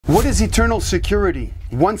What is eternal security?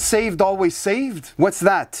 Once saved, always saved? What's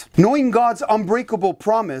that? Knowing God's unbreakable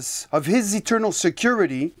promise of His eternal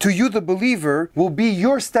security to you, the believer, will be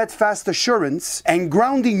your steadfast assurance and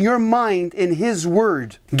grounding your mind in His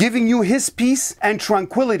Word, giving you His peace and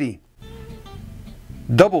tranquility.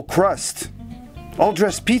 Double crust. All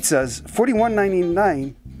dressed pizzas,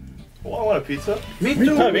 $41.99. Oh, I want a pizza. Me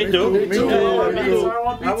too. Me too. Me too.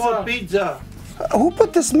 I want pizza. Who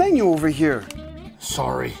put this menu over here?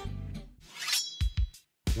 Sorry.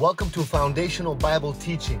 Welcome to Foundational Bible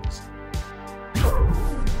Teachings.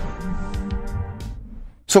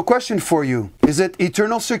 So question for you, is it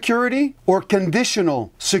eternal security or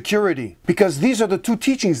conditional security? Because these are the two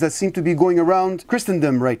teachings that seem to be going around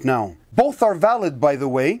Christendom right now. Both are valid, by the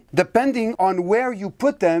way, depending on where you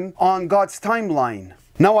put them on God's timeline.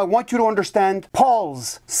 Now I want you to understand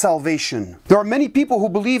Paul's salvation. There are many people who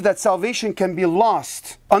believe that salvation can be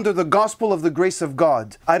lost under the gospel of the grace of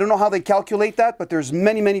God. I don't know how they calculate that, but there's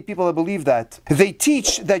many people that believe that. They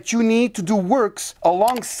teach that you need to do works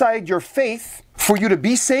alongside your faith for you to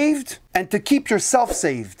be saved and to keep yourself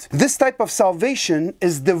saved. This type of salvation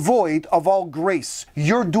is devoid of all grace.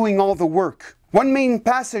 You're doing all the work. One main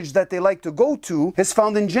passage that they like to go to is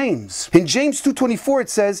found in James. In James 2:24 it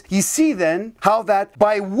says, "Ye see then how that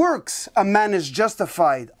by works a man is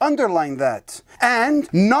justified." Underline that. "And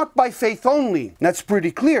not by faith only." That's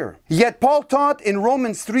pretty clear. Yet Paul taught in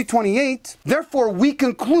Romans 3:28, "Therefore we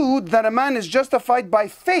conclude that a man is justified by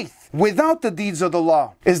faith without the deeds of the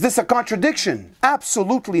law." Is this a contradiction?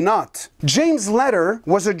 Absolutely not. James' letter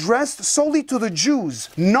was addressed solely to the Jews,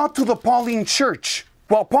 not to the Pauline church.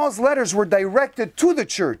 While Paul's letters were directed to the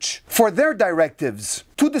church for their directives.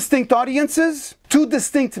 Two distinct audiences, two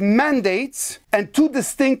distinct mandates, and two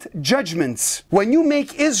distinct judgments. When you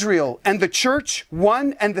make Israel and the church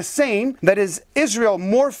one and the same, that is Israel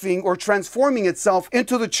morphing or transforming itself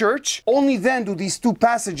into the church, only then do these two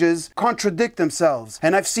passages contradict themselves.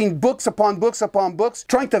 And I've seen books upon books upon books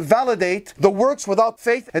trying to validate the works without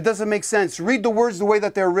faith. It doesn't make sense. Read the words the way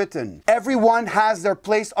that they're written. Everyone has their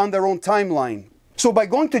place on their own timeline. So by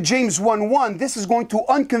going to James 1:1, this is going to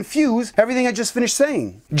unconfuse everything I just finished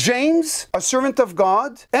saying. James, a servant of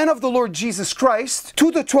God and of the Lord Jesus Christ,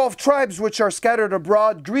 to the 12 tribes which are scattered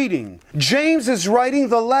abroad, greeting. James is writing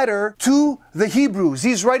the letter to the Hebrews.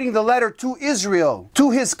 He's writing the letter to Israel,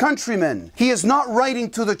 to his countrymen. He is not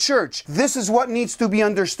writing to the church. This is what needs to be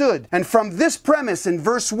understood. And from this premise in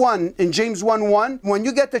verse 1, in James 1:1, when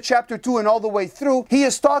you get to chapter 2 and all the way through, he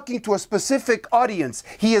is talking to a specific audience.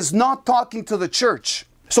 He is not talking to the church.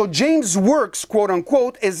 So James' works, quote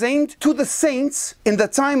unquote, is aimed to the saints in the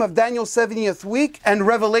time of Daniel's 70th week and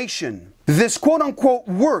Revelation. This quote unquote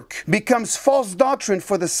work becomes false doctrine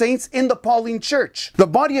for the saints in the Pauline church. The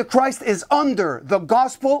body of Christ is under the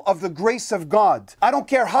gospel of the grace of God. I don't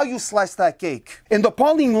care how you slice that cake. In the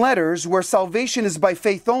Pauline letters, where salvation is by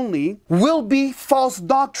faith only, will be false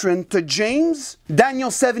doctrine to James,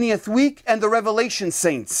 Daniel's 70th week, and the Revelation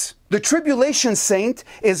saints. The tribulation saint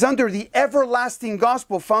is under the everlasting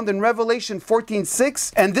gospel found in Revelation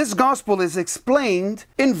 14:6, and this gospel is explained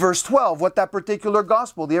in verse 12, what that particular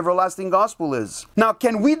gospel, the everlasting gospel, is. Now,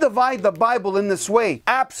 can we divide the Bible in this way?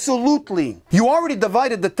 Absolutely. You already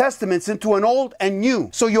divided the testaments into an old and new,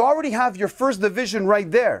 so you already have your first division right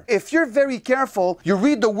there. If you're very careful, you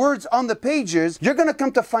read the words on the pages, you're going to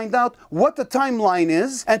come to find out what the timeline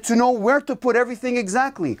is and to know where to put everything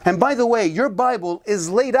exactly. And by the way, your Bible is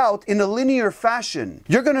laid out in a linear fashion.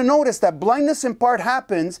 You're going to notice that blindness in part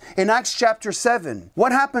happens in Acts chapter 7.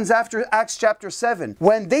 What happens after Acts chapter 7?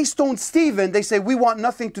 When they stoned Stephen, they say, "We want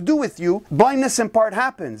nothing to do with you." Blindness in part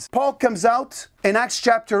happens. Paul comes out in Acts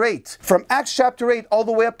chapter 8. From Acts chapter 8 all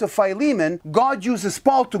the way up to Philemon, God uses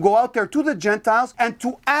Paul to go out there to the Gentiles and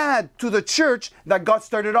to add to the church that God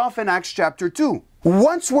started off in Acts chapter 2.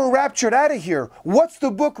 Once we're raptured out of here, what's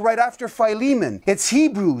the book right after Philemon? It's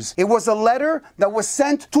Hebrews. It was a letter that was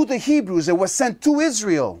sent to the Hebrews. It was sent to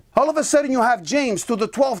Israel. All of a sudden you have James to the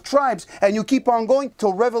 12 tribes, and you keep on going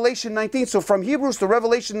till Revelation 19. So from Hebrews to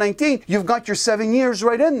Revelation 19, you've got your 7 years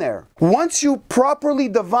right in there. Once you properly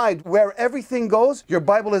divide where everything goes, your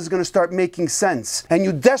Bible is going to start making sense. And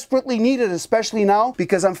you desperately need it, especially now,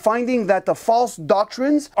 because I'm finding that the false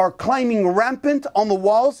doctrines are climbing rampant on the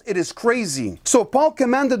walls. It is crazy. So Paul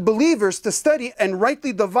commanded believers to study and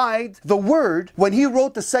rightly divide the word when he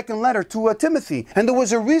wrote the second letter to Timothy. And there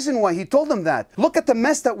was a reason why he told them that. Look at the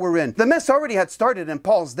mess that we're in. The mess already had started in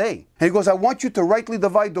Paul's day. And he goes, I want you to rightly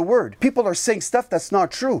divide the word. People are saying stuff that's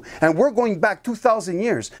not true. And we're going back 2,000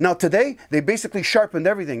 years. Now today, they basically sharpened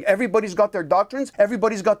everything. Everybody's got their doctrines.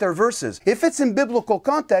 Everybody's got their verses. If it's in biblical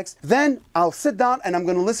context, then I'll sit down and I'm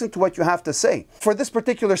going to listen to what you have to say. For this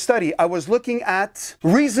particular study, I was looking at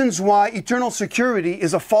reasons why eternal security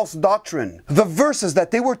is a false doctrine. The verses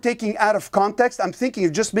that they were taking out of context, I'm thinking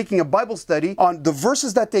of just making a Bible study on the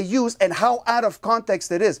verses that they use and how out of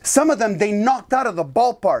context it is. Some of them they knocked out of the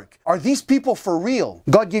ballpark. Are these people for real?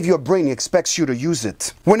 God gave you a brain, He expects you to use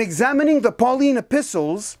it. When examining the Pauline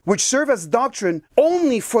epistles, which serve as doctrine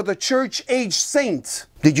only for the church-age saints,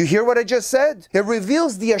 did you hear what I just said? It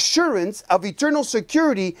reveals the assurance of eternal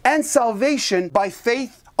security and salvation by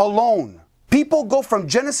faith alone. People go from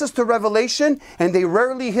Genesis to Revelation and they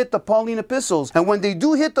rarely hit the Pauline epistles. And when they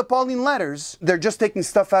do hit the Pauline letters, they're just taking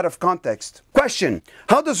stuff out of context. Question: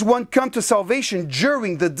 how does one come to salvation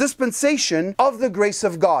during the dispensation of the grace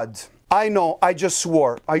of God? I know, I just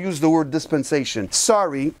swore. I used the word dispensation.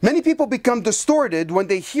 Sorry. Many people become distorted when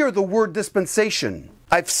they hear the word dispensation.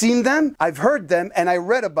 I've seen them, I've heard them, and I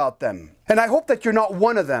read about them. And I hope that you're not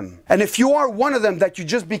one of them. And if you are one of them, that you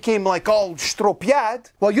just became like all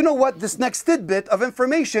stropiat, well, you know what? This next tidbit of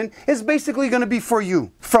information is basically going to be for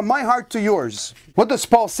you. From my heart to yours. What does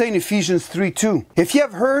Paul say in Ephesians 3:2? If ye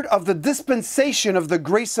have heard of the dispensation of the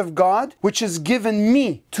grace of God, which is given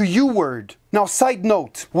me to you word. Now, side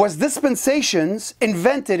note, was dispensations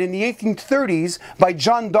invented in the 1830s by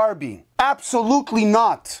John Darby? Absolutely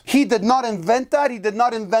not. He did not invent that. He did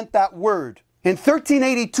not invent that word. In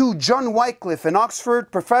 1382, John Wycliffe, an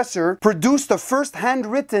Oxford professor, produced the first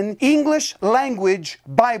handwritten English language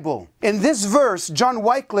Bible. In this verse, John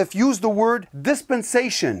Wycliffe used the word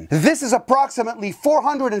dispensation. This is approximately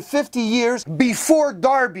 450 years before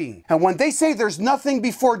Darby. And when they say there's nothing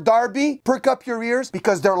before Darby, perk up your ears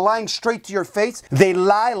because they're lying straight to your face. They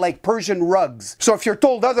lie like Persian rugs. So if you're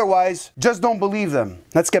told otherwise, just don't believe them.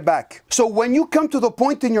 Let's get back. So when you come to the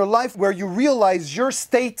point in your life where you realize your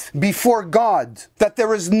state before God, that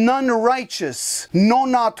there is none righteous, no,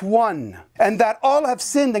 not one, and that all have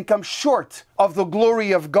sinned and come short of the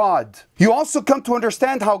glory of God. You also come to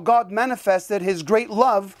understand how God manifested His great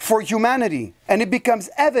love for humanity, and it becomes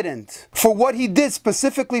evident for what He did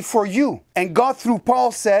specifically for you. And God, through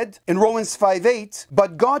Paul, said in Romans 5:8,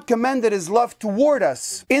 but God commended His love toward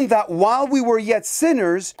us, in that while we were yet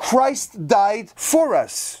sinners, Christ died for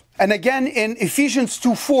us. And again in Ephesians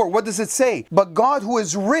 2:4, what does it say? But God, who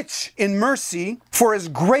is rich in mercy, for His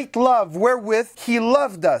great love wherewith He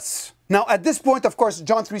loved us. Now at this point, of course,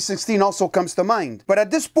 John 3:16 also comes to mind. But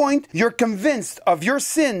at this point, you're convinced of your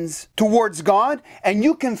sins towards God, and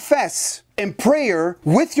you confess in prayer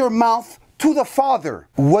with your mouth to the Father.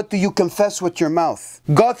 What do you confess with your mouth?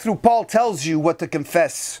 God, through Paul, tells you what to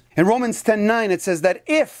confess. In Romans 10:9, it says that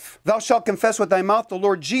if thou shalt confess with thy mouth the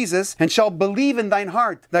Lord Jesus, and shalt believe in thine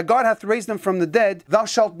heart that God hath raised him from the dead, thou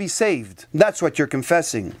shalt be saved. That's what you're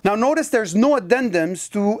confessing. Now notice there's no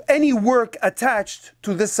addendums to any work attached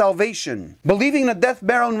to this salvation. Believing in the death,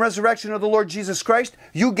 burial, and resurrection of the Lord Jesus Christ,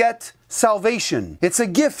 you get salvation. It's a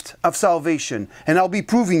gift of salvation, and I'll be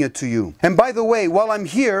proving it to you. And by the way, while I'm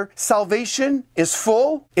here, salvation is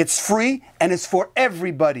full, it's free, and it's for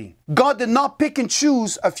everybody. God did not pick and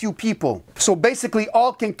choose a few people. So basically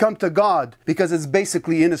all can come to God because it's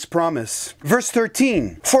basically in His promise. Verse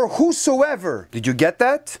 13, for whosoever, did you get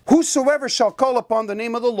that? Whosoever shall call upon the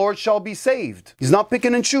name of the Lord shall be saved. He's not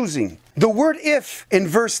picking and choosing. The word if in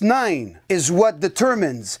verse 9 is what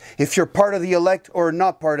determines if you're part of the elect or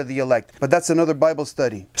not part of the elect. But that's another Bible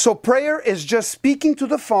study. So prayer is just speaking to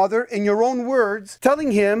the Father in your own words,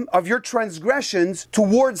 telling Him of your transgressions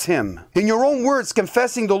towards Him. In your own words,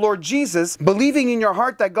 confessing the Lord Jesus, believing in your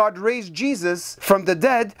heart that God raised Jesus from the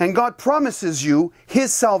dead, and God promises you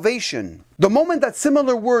His salvation. The moment that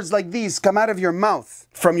similar words like these come out of your mouth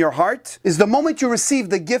from your heart is the moment you receive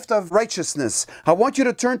the gift of righteousness. I want you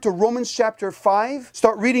to turn to Romans chapter 5,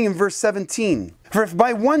 start reading in verse 17. For if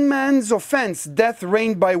by one man's offense death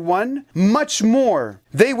reigned by one, much more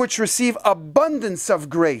they which receive abundance of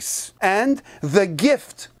grace and the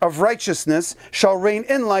gift of righteousness shall reign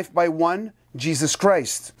in life by one, Jesus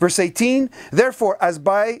Christ. Verse 18, therefore, as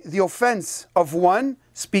by the offense of one,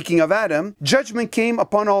 speaking of Adam, judgment came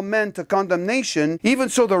upon all men to condemnation, even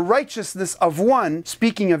so the righteousness of one,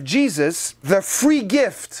 speaking of Jesus, the free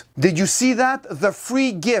gift. Did you see that? The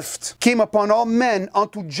free gift came upon all men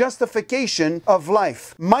unto justification of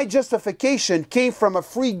life. My justification came from a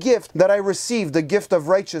free gift that I received, the gift of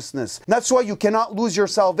righteousness. That's why you cannot lose your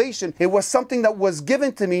salvation. It was something that was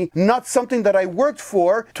given to me, not something that I worked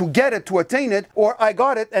for to get it, to attain it, or I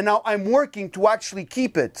got it and now I'm working to actually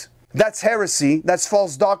keep it. That's heresy, that's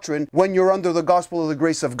false doctrine when you're under the gospel of the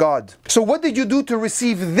grace of God. So what did you do to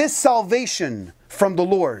receive this salvation from the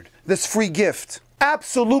Lord, this free gift?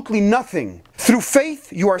 Absolutely nothing. Through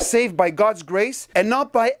faith, you are saved by God's grace and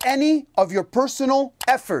not by any of your personal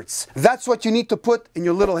efforts. That's what you need to put in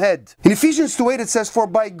your little head. In Ephesians 2:8 it says, for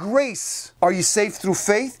by grace are you saved through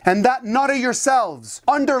faith, and that not of yourselves.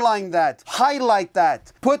 Underline that. Highlight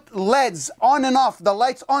that. Put LEDs on and off, the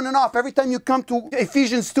lights on and off. Every time you come to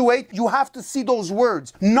Ephesians 2:8, you have to see those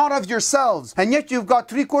words. Not of yourselves. And yet you've got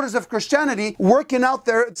 3/4 of Christianity working out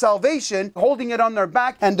their salvation, holding it on their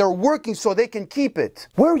back, and they're working so they can keep it.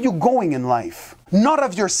 Where are you going in life? Not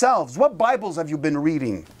of yourselves. What Bibles have you been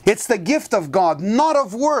reading? It's the gift of God, not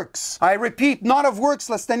of works. I repeat, not of works,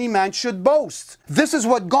 lest any man should boast. This is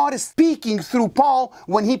what God is speaking through Paul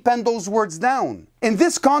when he penned those words down. In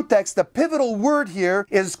this context, the pivotal word here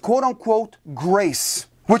is quote-unquote grace,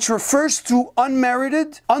 which refers to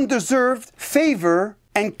unmerited, undeserved favor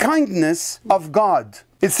and kindness of God.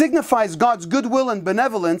 It signifies God's goodwill and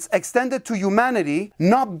benevolence extended to humanity,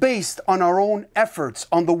 not based on our own efforts,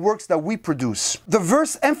 on the works that we produce. The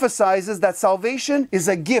verse emphasizes that salvation is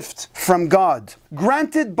a gift from God,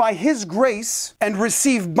 granted by His grace and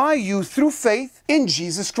received by you through faith in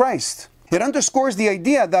Jesus Christ. It underscores the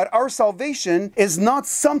idea that our salvation is not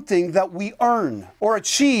something that we earn or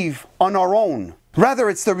achieve on our own. Rather,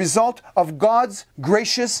 it's the result of God's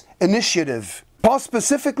gracious initiative. Paul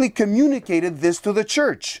specifically communicated this to the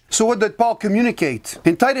church. So what did Paul communicate?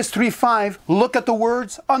 In Titus 3:5, look at the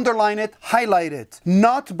words, underline it, highlight it.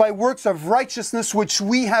 Not by works of righteousness which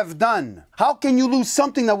we have done. How can you lose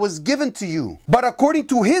something that was given to you? But according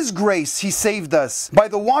to His grace, He saved us by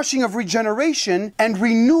the washing of regeneration and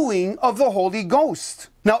renewing of the Holy Ghost.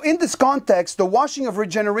 Now, in this context, the washing of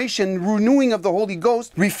regeneration, renewing of the Holy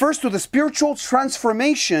Ghost, refers to the spiritual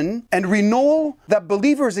transformation and renewal that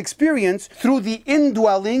believers experience through the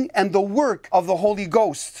indwelling and the work of the Holy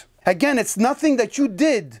Ghost. Again, it's nothing that you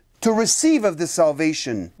did to receive of this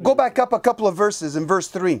salvation. Go back up a couple of verses in verse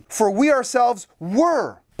 3. For we ourselves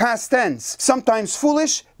were, past tense, sometimes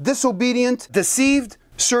foolish, disobedient, deceived,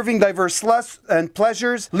 serving diverse lusts and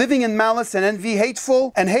pleasures, living in malice and envy,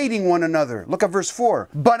 hateful, and hating one another. Look at verse 4.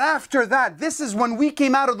 But after that, this is when we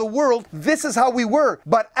came out of the world, this is how we were.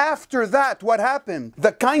 But after that, what happened?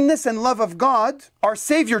 The kindness and love of God, our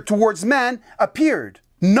Savior towards man, appeared.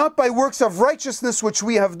 Not by works of righteousness which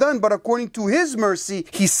we have done, but according to His mercy,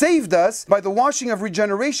 He saved us by the washing of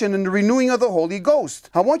regeneration and the renewing of the Holy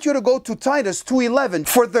Ghost. I want you to go to Titus 2:11.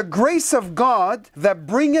 For the grace of God that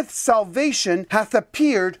bringeth salvation hath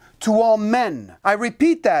appeared to all men. I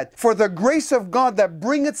repeat that. For the grace of God that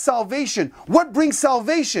bringeth salvation. What brings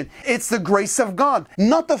salvation? It's the grace of God,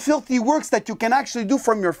 not the filthy works that you can actually do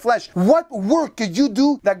from your flesh. What work could you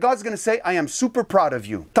do that God's going to say, I am super proud of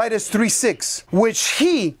you? Titus 3:6, which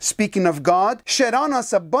He, speaking of God, shed on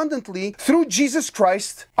us abundantly through Jesus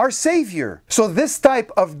Christ, our Savior. So this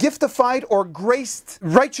type of giftified or graced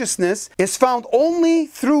righteousness is found only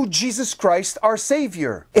through Jesus Christ, our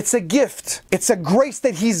Savior. It's a gift. It's a grace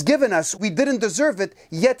that He's given us. We didn't deserve it,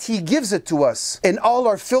 yet He gives it to us in all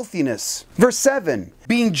our filthiness. Verse 7,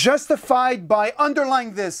 being justified by,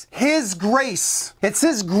 underline this, His grace. It's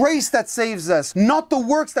His grace that saves us, not the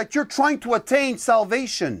works that you're trying to attain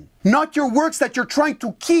salvation. Not your works that you're trying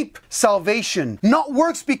to keep salvation. Not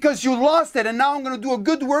works because you lost it and now I'm going to do a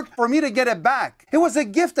good work for me to get it back. It was a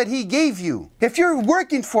gift that He gave you. If you're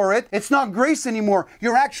working for it, it's not grace anymore.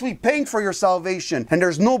 You're actually paying for your salvation. And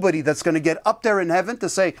there's nobody that's going to get up there in heaven to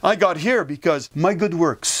say, I got here because my good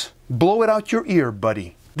works. Blow it out your ear,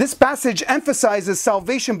 buddy. This passage emphasizes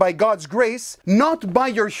salvation by God's grace, not by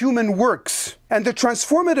your human works. And the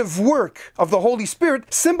transformative work of the Holy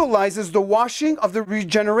Spirit symbolizes the washing of the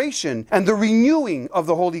regeneration and the renewing of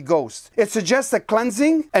the Holy Ghost. It suggests a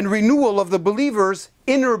cleansing and renewal of the believer's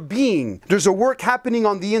inner being. There's a work happening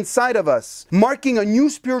on the inside of us, marking a new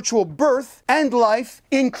spiritual birth and life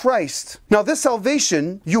in Christ. Now, this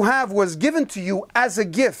salvation you have was given to you as a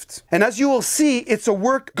gift. And as you will see, it's a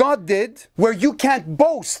work God did where you can't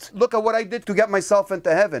boast. Look at what I did to get myself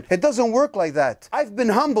into heaven. It doesn't work like that. I've been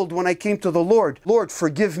humbled when I came to the Lord. Lord, Lord,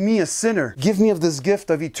 forgive me a sinner. Give me of this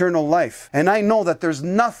gift of eternal life. And I know that there's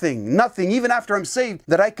nothing, even after I'm saved,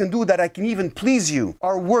 that I can do that I can even please you.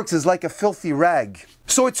 Our works is like a filthy rag.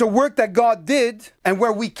 So it's a work that God did, and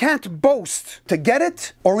where we can't boast to get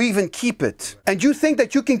it or even keep it. And you think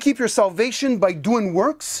that you can keep your salvation by doing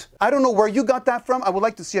works? I don't know where you got that from. I would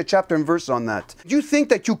like to see a chapter and verse on that. You think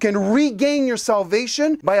that you can regain your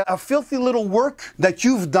salvation by a filthy little work that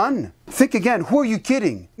you've done? Think again, who are you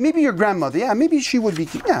kidding? Maybe your grandmother. Yeah, maybe she would be.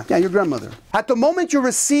 Yeah, your grandmother. At the moment you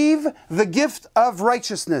receive the gift of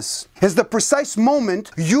righteousness is the precise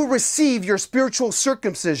moment you receive your spiritual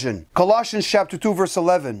circumcision. Colossians chapter 2 verse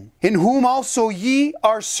 11. In whom also ye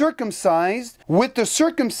are circumcised with the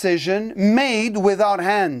circumcision made without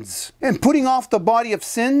hands, and putting off the body of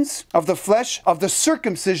sins of the flesh of the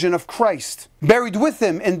circumcision of Christ, buried with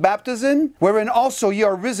him in baptism, wherein also ye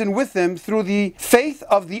are risen with him through the faith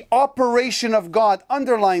of the operation of God.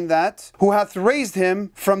 Underline that, who hath raised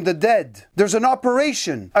him from the dead. There's an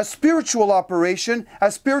operation, a spiritual operation,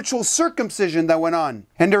 a spiritual circumcision that went on.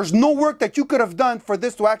 And there's no work that you could have done for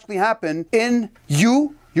this to actually happen in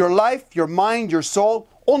you, your life, your mind, your soul.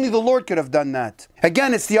 Only the Lord could have done that.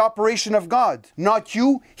 Again, it's the operation of God, not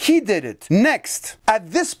you. He did it. Next,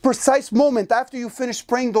 at this precise moment after you finish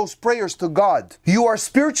praying those prayers to God, you are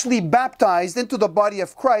spiritually baptized into the body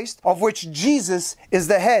of Christ, of which Jesus is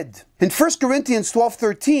the head. In 1 Corinthians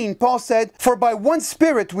 12:13, Paul said, "For by one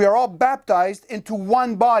Spirit we are all baptized into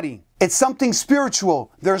one body." It's something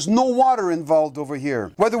spiritual. There's no water involved over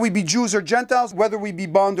here. Whether we be Jews or Gentiles, whether we be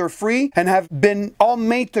bond or free, and have been all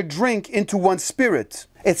made to drink into one Spirit.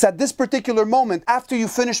 It's at this particular moment, after you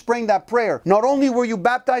finish praying that prayer, not only were you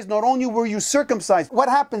baptized, not only were you circumcised, what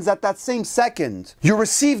happens at that same second? You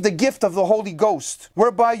receive the gift of the Holy Ghost,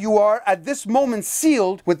 whereby you are at this moment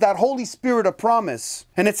sealed with that Holy Spirit of promise.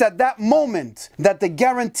 And it's at that moment that the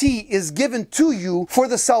guarantee is given to you for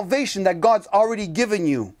the salvation that God's already given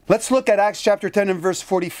you. Let's look at Acts chapter 10 and verse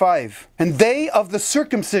 45. And they of the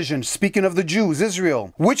circumcision, speaking of the Jews,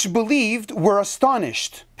 Israel, which believed were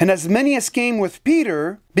astonished. And as many as came with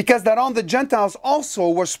Peter, because that on the Gentiles also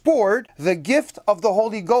was poured the gift of the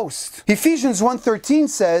Holy Ghost. Ephesians 1:13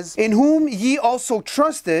 says, "In whom ye also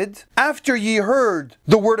trusted, after ye heard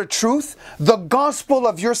the word of truth, the gospel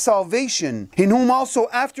of your salvation, in whom also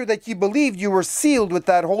after that ye believed, you were sealed with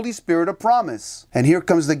that Holy Spirit of promise." And here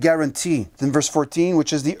comes the guarantee in verse 14,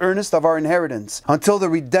 which is the earnest of our inheritance, until the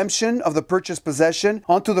redemption of the purchased possession,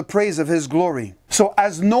 unto the praise of his glory. So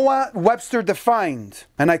as Noah Webster defined,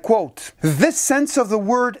 and I quote, "This sense of the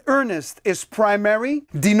word earnest is primary,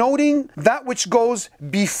 denoting that which goes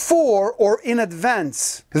before or in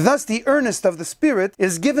advance. Thus the earnest of the Spirit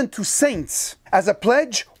is given to saints as a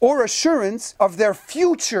pledge or assurance of their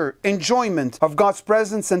future enjoyment of God's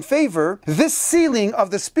presence and favor. This sealing of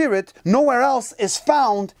the Spirit nowhere else is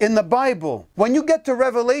found in the Bible." When you get to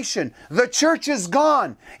Revelation, the church is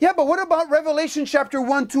gone. Yeah, but what about Revelation chapter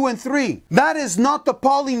 1, 2, and 3? That is not the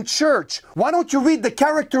Pauline church. Why don't you read the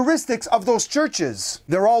characteristics of those churches?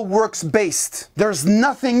 They're all works-based. There's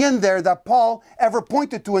nothing in there that Paul ever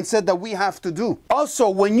pointed to and said that we have to do. Also,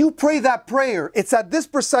 when you pray that prayer, it's at this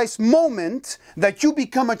precise moment that you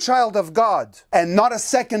become a child of God, and not a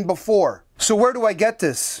second before. So where do I get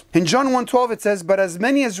this? In John 1:12 it says, "But as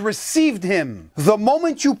many as received him." The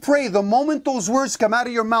moment you pray, the moment those words come out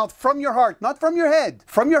of your mouth, from your heart, not from your head,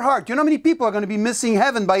 from your heart. You know how many people are going to be missing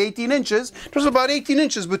heaven by 18 inches? There's about 18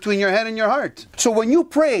 inches between your head and your heart. So when you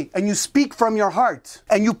pray and you speak from your heart,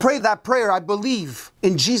 and you pray that prayer, "I believe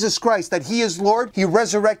in Jesus Christ, that he is Lord, he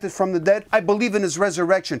resurrected from the dead. I believe in his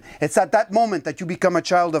resurrection." It's at that moment that you become a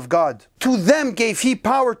child of God. "To them gave he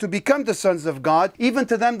power to become the sons of God, even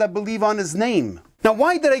to them that believe on his name." Now,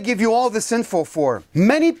 why did I give you all this info for?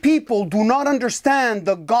 Many people do not understand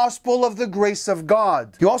the gospel of the grace of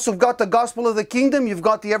God. You also got the gospel of the kingdom. You've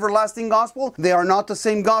got the everlasting gospel. They are not the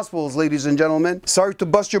same gospels, ladies and gentlemen. Sorry to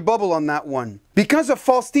bust your bubble on that one. Because of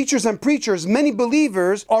false teachers and preachers, many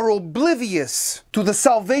believers are oblivious to the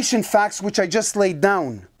salvation facts which I just laid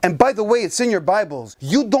down. And by the way, it's in your Bibles.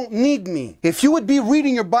 You don't need me. If you would be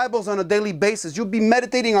reading your Bibles on a daily basis, you'd be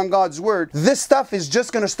meditating on God's word, this stuff is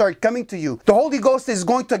just going to start coming to you. The Holy Ghost is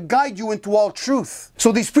going to guide you into all truth.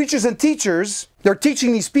 So these preachers and teachers, they're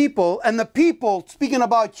teaching these people, and the people speaking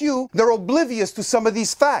about you, they're oblivious to some of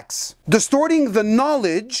these facts, distorting the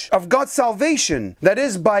knowledge of God's salvation. That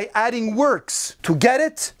is by adding works to get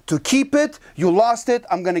it, to keep it. You lost it.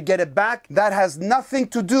 I'm going to get it back. That has nothing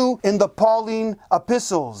to do in the Pauline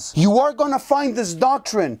epistles. You are going to find this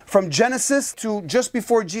doctrine from Genesis to just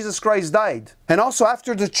before Jesus Christ died. And also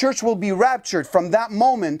after the church will be raptured from that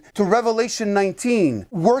moment to Revelation 19.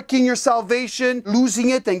 Working your salvation, losing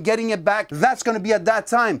it and getting it back, that's going to be at that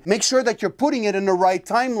time. Make sure that you're putting it in the right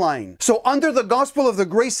timeline. So under the gospel of the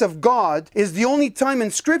grace of God is the only time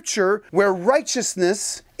in Scripture where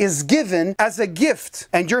righteousness is given as a gift,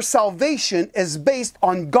 and your salvation is based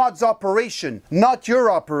on God's operation, not your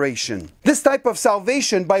operation. This type of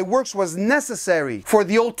salvation by works was necessary for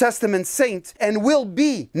the Old Testament saint and will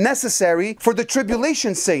be necessary for the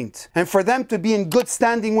tribulation saint and for them to be in good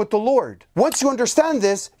standing with the Lord. Once you understand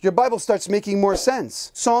this, your Bible starts making more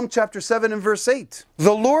sense. Psalm chapter 7 and verse 8.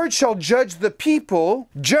 The Lord shall judge the people.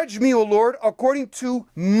 Judge me, O Lord, according to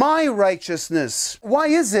my righteousness. Why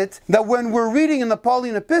is it that when we're reading in the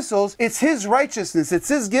Pauline epistles, it's His righteousness, it's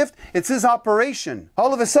His gift, it's His operation?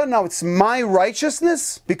 All of a sudden now it's my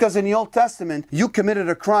righteousness? Because in the Old Testament, you committed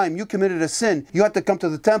a crime, you committed a sin, you had to come to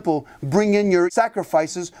the temple, bring in your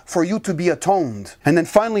sacrifices for you to be atoned. And then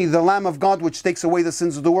finally the Lamb of God, which takes away the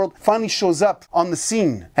sins of the world, finally shows up on the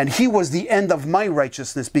scene. And He was the end of my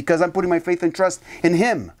righteousness because I'm putting my faith and trust in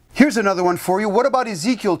Him. Here's another one for you. What about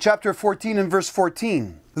Ezekiel chapter 14 and verse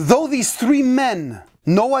 14? Though these three men,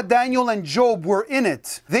 Noah, Daniel, and Job, were in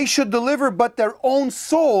it, they should deliver but their own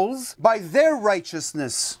souls by their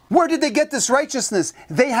righteousness. Where did they get this righteousness?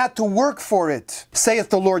 They had to work for it, saith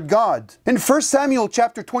the Lord God. In 1 Samuel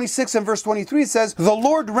chapter 26 and verse 23 it says, the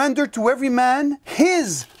Lord rendered to every man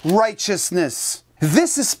his righteousness.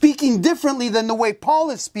 This is speaking differently than the way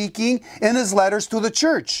Paul is speaking in his letters to the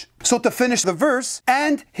church. So to finish the verse,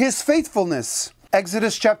 and his faithfulness.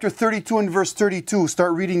 Exodus chapter 32 and verse 32,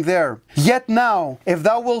 start reading there. Yet now, if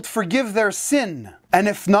thou wilt forgive their sin, and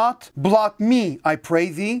if not, blot me, I pray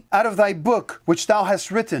thee, out of thy book which thou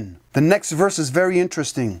hast written. The next verse is very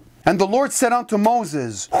interesting. And the Lord said unto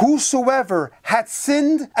Moses, whosoever hath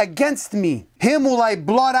sinned against me, him will I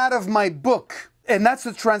blot out of my book. And that's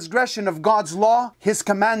the transgression of God's law, His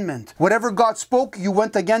commandment. Whatever God spoke, you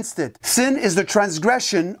went against it. Sin is the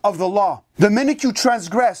transgression of the law. The minute you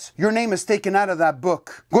transgress, your name is taken out of that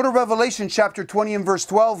book. Go to Revelation chapter 20 and verse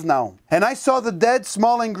 12 now. And I saw the dead,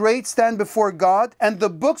 small and great, stand before God, and the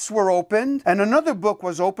books were opened, and another book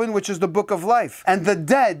was opened, which is the book of life. And the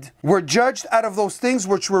dead were judged out of those things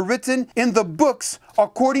which were written in the books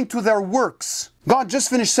according to their works. God just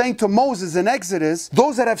finished saying to Moses in Exodus,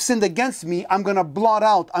 those that have sinned against me, I'm going to blot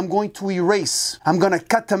out, I'm going to erase, I'm going to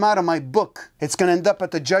cut them out of my book. It's going to end up at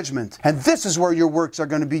the judgment. And this is where your works are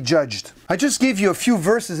going to be judged. I just gave you a few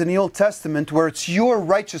verses in the Old Testament where it's your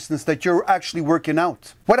righteousness that you're actually working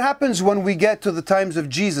out. What happens when we get to the times of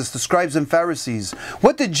Jesus, the scribes and Pharisees?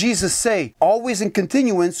 What did Jesus say? Always in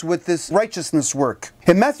continuance with this righteousness work.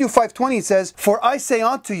 In Matthew 5:20 it says, for I say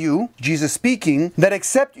unto you, Jesus speaking, that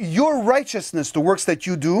except your righteousness, the works that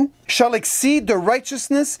you do, shall exceed the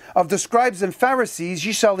righteousness of the scribes and Pharisees,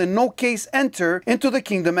 ye shall in no case enter into the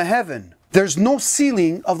kingdom of heaven. There's no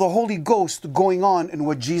sealing of the Holy Ghost going on in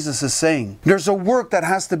what Jesus is saying. There's a work that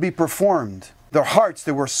has to be performed. Their hearts,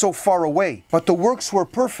 they were so far away, but the works were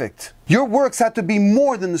perfect. Your works had to be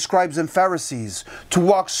more than the scribes and Pharisees. To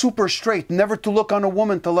walk super straight, never to look on a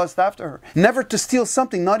woman to lust after her. Never to steal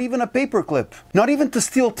something, not even a paperclip. Not even to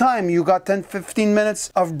steal time. You got 10, 15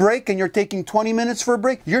 minutes of break and you're taking 20 minutes for a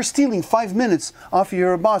break. You're stealing 5 minutes off of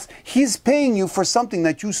your boss. He's paying you for something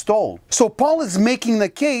that you stole. So Paul is making the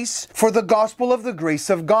case for the gospel of the grace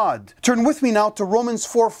of God. Turn with me now to Romans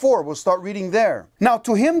 4:4. We'll start reading there. Now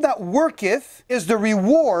to him that worketh is the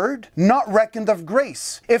reward not reckoned of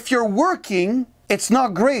grace. If you're working, it's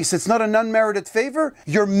not grace. It's not an unmerited favor.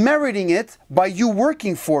 You're meriting it by you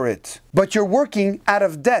working for it. But you're working out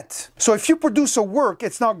of debt. So if you produce a work,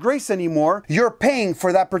 it's not grace anymore. You're paying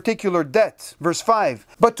for that particular debt. Verse 5.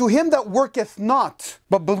 But to him that worketh not,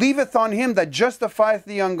 but believeth on him that justifieth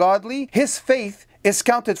the ungodly, his faith is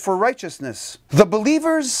counted for righteousness. The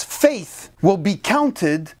believer's faith will be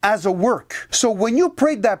counted as a work. So when you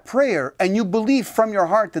prayed that prayer and you believe from your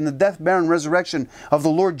heart in the death, burial, and resurrection of the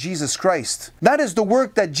Lord Jesus Christ, that is the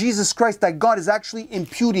work that Jesus Christ, that God is actually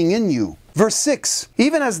imputing in you. Verse 6,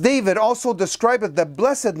 even as David also describeth the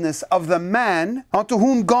blessedness of the man unto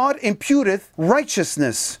whom God imputeth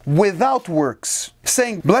righteousness without works,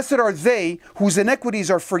 saying, blessed are they whose iniquities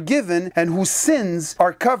are forgiven and whose sins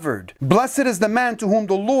are covered. Blessed is the man to whom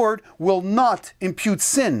the Lord will not impute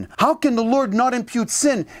sin. How can the Lord not impute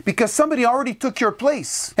sin? Because somebody already took your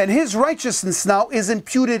place. And his righteousness now is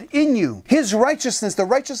imputed in you. His righteousness, the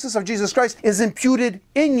righteousness of Jesus Christ, is imputed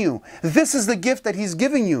in you. This is the gift that he's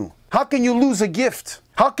giving you. How can you lose a gift?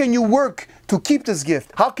 How can you work to keep this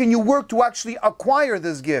gift? How can you work to actually acquire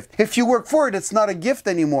this gift? If you work for it, it's not a gift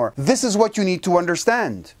anymore. This is what you need to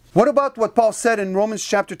understand. What about what Paul said in Romans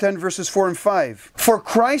chapter 10 verses 4 and 5? For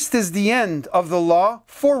Christ is the end of the law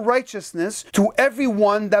for righteousness to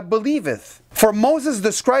everyone that believeth. For Moses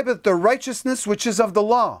describeth the righteousness which is of the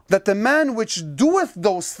law, that the man which doeth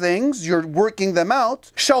those things, you're working them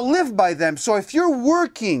out, shall live by them. So if you're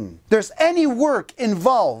working, there's any work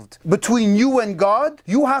involved between you and God,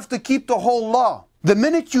 you have to keep the whole law. The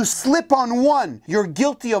minute you slip on one, you're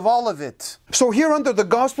guilty of all of it. So here under the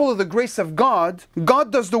gospel of the grace of God,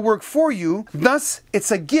 God does the work for you. Thus,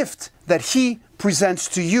 it's a gift that He presents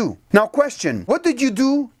to you. Now question, what did you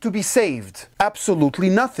do to be saved? Absolutely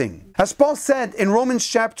nothing. As Paul said in Romans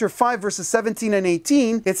chapter 5 verses 17 and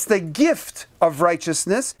 18, it's the gift of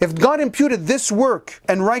righteousness. If God imputed this work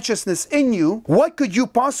and righteousness in you, what could you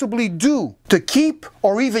possibly do to keep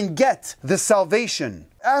or even get this salvation?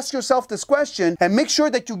 Ask yourself this question and make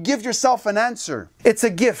sure that you give yourself an answer. It's a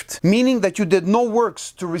gift, meaning that you did no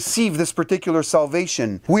works to receive this particular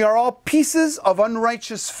salvation. We are all pieces of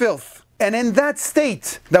unrighteous filth. And in that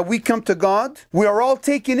state that we come to God, we are all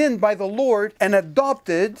taken in by the Lord and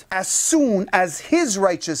adopted as soon as His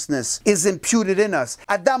righteousness is imputed in us.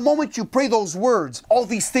 At that moment you pray those words, all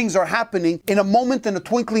these things are happening in a moment, in a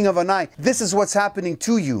twinkling of an eye. This is what's happening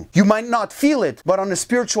to you. You might not feel it, but on a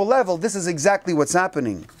spiritual level, this is exactly what's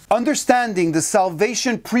happening. Understanding the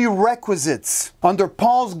salvation prerequisites under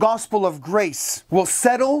Paul's gospel of grace will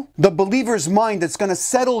settle the believer's mind. It's going to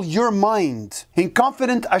settle your mind in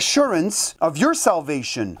confident assurance of your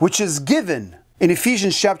salvation, which is given in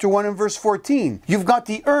Ephesians chapter 1 and verse 14. You've got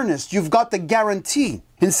the earnest, you've got the guarantee.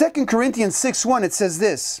 In 2 Corinthians 6:1 it says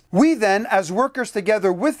this, we then, as workers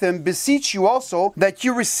together with Him, beseech you also that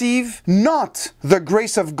you receive not the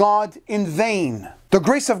grace of God in vain. The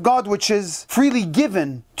grace of God which is freely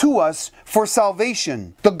given to us for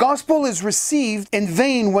salvation. The gospel is received in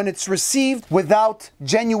vain when it's received without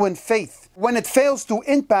genuine faith, when it fails to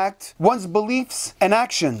impact one's beliefs and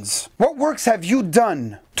actions. What works have you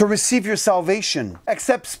done to receive your salvation,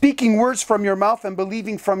 except speaking words from your mouth and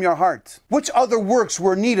believing from your heart? Which other works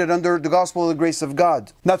were needed under the gospel of the grace of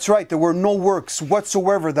God? That's right, there were no works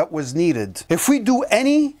whatsoever that was needed. If we do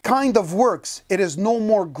any kind of works, it is no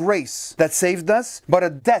more grace that saved us, but a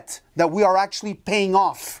debt that we are actually paying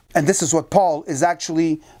off. And this is what Paul is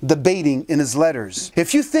actually debating in his letters.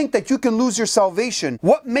 If you think that you can lose your salvation,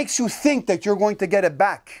 what makes you think that you're going to get it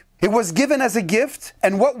back? It was given as a gift,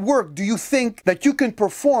 and what work do you think that you can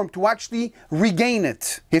perform to actually regain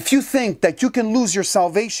it? If you think that you can lose your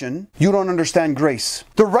salvation, you don't understand grace.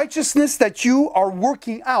 The righteousness that you are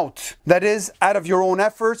working out, that is, out of your own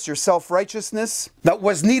efforts, your self-righteousness, that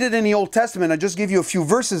was needed in the Old Testament, I just give you a few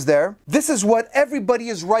verses there. This is what everybody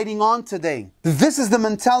is writing on today. This is the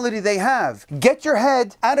mentality they have. Get your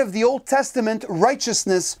head out of the Old Testament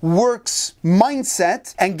righteousness works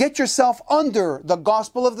mindset and get yourself under the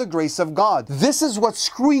gospel of the grace of God. This is what's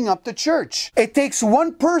screwing up the church. It takes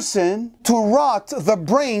one person to rot the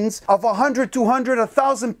brains of 100, 200,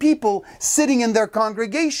 1,000 people sitting in their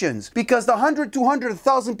congregations, because the 100, 200,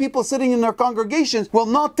 1,000 people sitting in their congregations will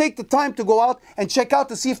not take the time to go out and check out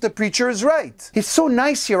to see if the preacher is right. It's so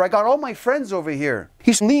nice here. I got all my friends over here.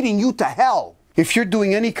 He's leading you to hell. If you're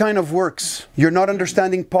doing any kind of works, you're not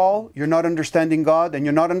understanding Paul, you're not understanding God, and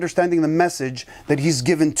you're not understanding the message that He's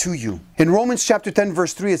given to you. In Romans chapter 10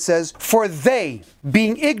 verse 3 it says, for they,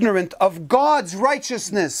 being ignorant of God's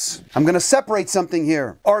righteousness, I'm going to separate something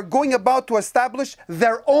here, are going about to establish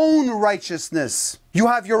their own righteousness. You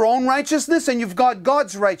have your own righteousness and you've got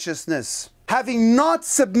God's righteousness, having not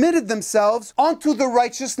submitted themselves unto the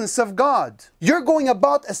righteousness of God. You're going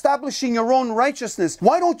about establishing your own righteousness.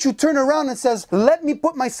 Why don't you turn around and says, let me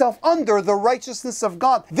put myself under the righteousness of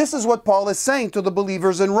God? This is what Paul is saying to the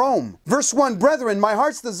believers in Rome. Verse 1, brethren, my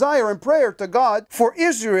heart's desire and prayer to God for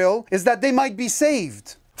Israel is that they might be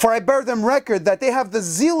saved. For I bear them record that they have the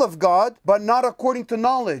zeal of God, but not according to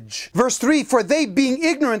knowledge. Verse 3, for they, being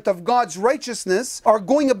ignorant of God's righteousness, are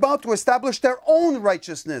going about to establish their own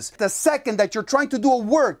righteousness. The second that you're trying to do a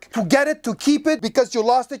work to get it, to keep it, because you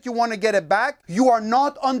lost it, you want to get it back, you are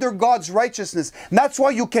not under God's righteousness. And that's why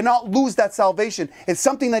you cannot lose that salvation. It's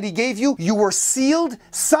something that He gave you. You were sealed,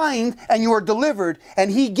 signed, and you were delivered. And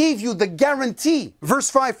He gave you the guarantee. Verse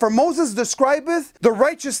 5, for Moses describeth the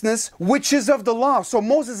righteousness which is of the law. So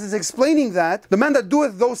Moses is explaining that the man that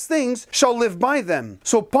doeth those things shall live by them.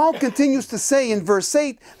 So Paul continues to say in verse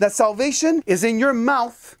 8 that salvation is in your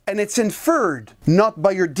mouth and it's inferred, not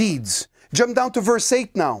by your deeds. Jump down to verse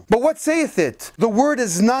 8 now. But what saith it? The word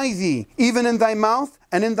is nigh thee, even in thy mouth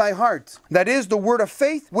and in thy heart. That is the word of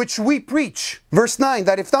faith which we preach. Verse 9,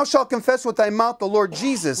 that if thou shalt confess with thy mouth the Lord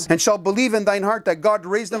Jesus, and shalt believe in thine heart that God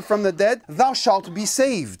raised him from the dead, thou shalt be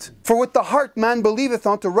saved. For with the heart man believeth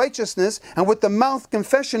unto righteousness, and with the mouth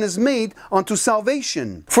confession is made unto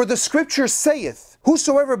salvation. For the scripture saith,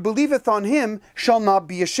 whosoever believeth on him shall not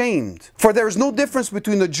be ashamed. For there is no difference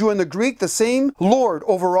between the Jew and the Greek. The same Lord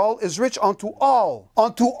over all is rich unto all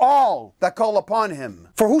that call upon him.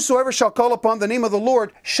 For whosoever shall call upon the name of the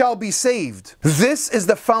Lord shall be saved. This is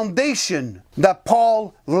the foundation that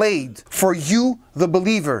Paul laid for you, the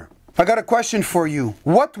believer. I got a question for you.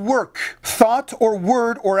 What work, thought, or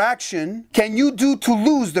word, or action can you do to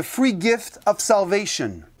lose the free gift of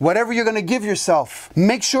salvation? Whatever you're going to give yourself,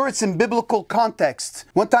 make sure it's in biblical context.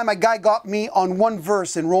 One time a guy got me on one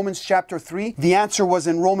verse in Romans chapter 3. The answer was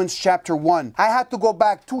in Romans chapter 1. I had to go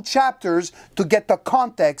back 2 chapters to get the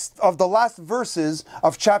context of the last verses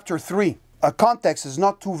of chapter 3. A context is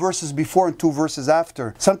not 2 verses before and 2 verses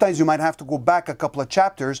after. Sometimes you might have to go back a couple of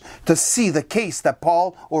chapters to see the case that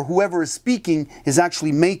Paul or whoever is speaking is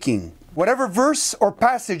actually making. Whatever verse or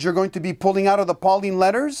passage you're going to be pulling out of the Pauline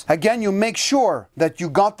letters, again, you make sure that you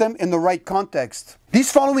got them in the right context.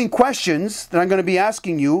 These following questions that I'm going to be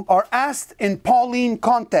asking you are asked in Pauline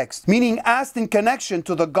context, meaning asked in connection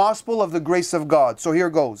to the gospel of the grace of God. So here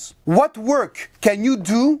goes. What work can you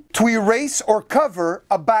do to erase or cover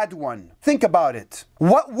a bad one? Think about it.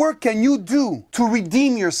 What work can you do to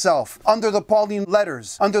redeem yourself under the Pauline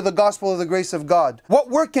letters, under the gospel of the grace of God? What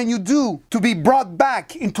work can you do to be brought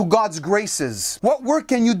back into God's graces? What work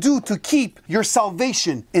can you do to keep your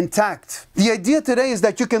salvation intact? The idea today is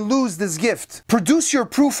that you can lose this gift. Produce your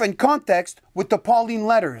proof and context with the Pauline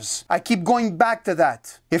letters. I keep going back to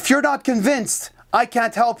that. If you're not convinced, I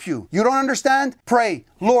can't help you. You don't understand? Pray.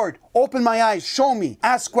 Lord, open my eyes, show me,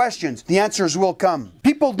 ask questions. The answers will come.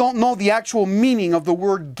 People don't know the actual meaning of the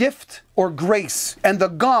word gift or grace and the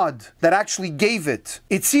God that actually gave it.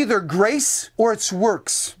 It's either grace or it's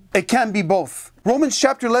works. It can be both. Romans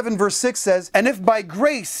chapter 11 verse 6 says, and if by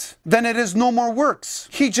grace, then it is no more works.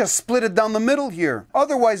 He just split it down the middle here.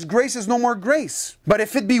 Otherwise, grace is no more grace. But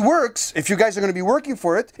if it be works, if you guys are going to be working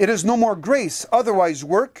for it, it is no more grace. Otherwise,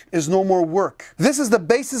 work is no more work. This is the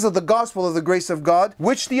basis of the gospel of the grace of God,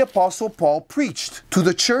 which the Apostle Paul preached to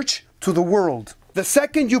the church, to the world. The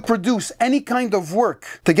second you produce any kind of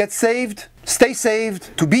work to get saved, stay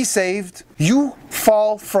saved, to be saved, you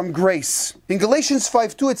fall from grace. In Galatians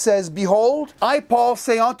 5:2 it says, behold, I Paul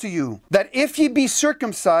say unto you, that if ye be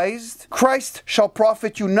circumcised, Christ shall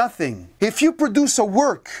profit you nothing. If you produce a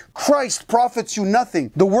work, Christ profits you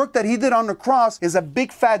nothing. The work that he did on the cross is a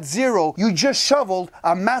big fat zero. You just shoveled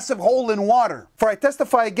a massive hole in water. For I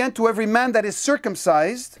testify again to every man that is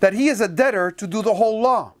circumcised, that he is a debtor to do the whole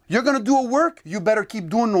law. You're going to do a work, you better keep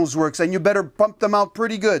doing those works, and you better pump them out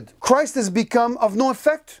pretty good. Christ has become of no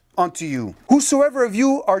effect unto you. Whosoever of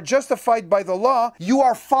you are justified by the law, you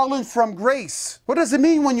are fallen from grace. What does it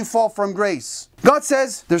mean when you fall from grace? God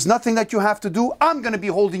says, there's nothing that you have to do. I'm going to be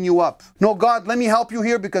holding you up. No, God, let me help you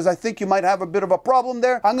here because I think you might have a bit of a problem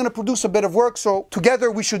there. I'm going to produce a bit of work, so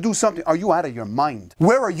together we should do something. Are you out of your mind?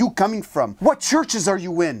 Where are you coming from? What churches are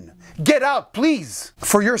you in? Get out, please.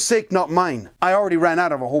 For your sake, not mine. I already ran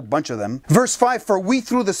out of a whole bunch of them. Verse 5, for we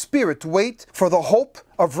through the Spirit wait for the hope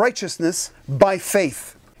of righteousness by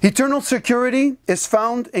faith. Eternal security is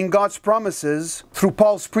found in God's promises through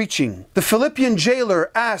Paul's preaching. The Philippian jailer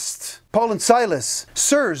asked Paul and Silas,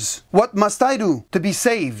 sirs, what must I do to be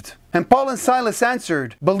saved? And Paul and Silas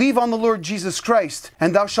answered, believe on the Lord Jesus Christ,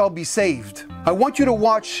 and thou shalt be saved. I want you to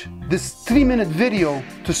watch this 3-minute video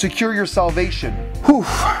to secure your salvation. Whew,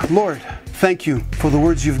 Lord, thank you for the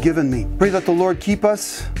words you've given me. Pray that the Lord keep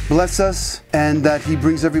us, bless us, and that he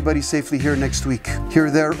brings everybody safely here next week, here,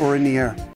 there, or in the air.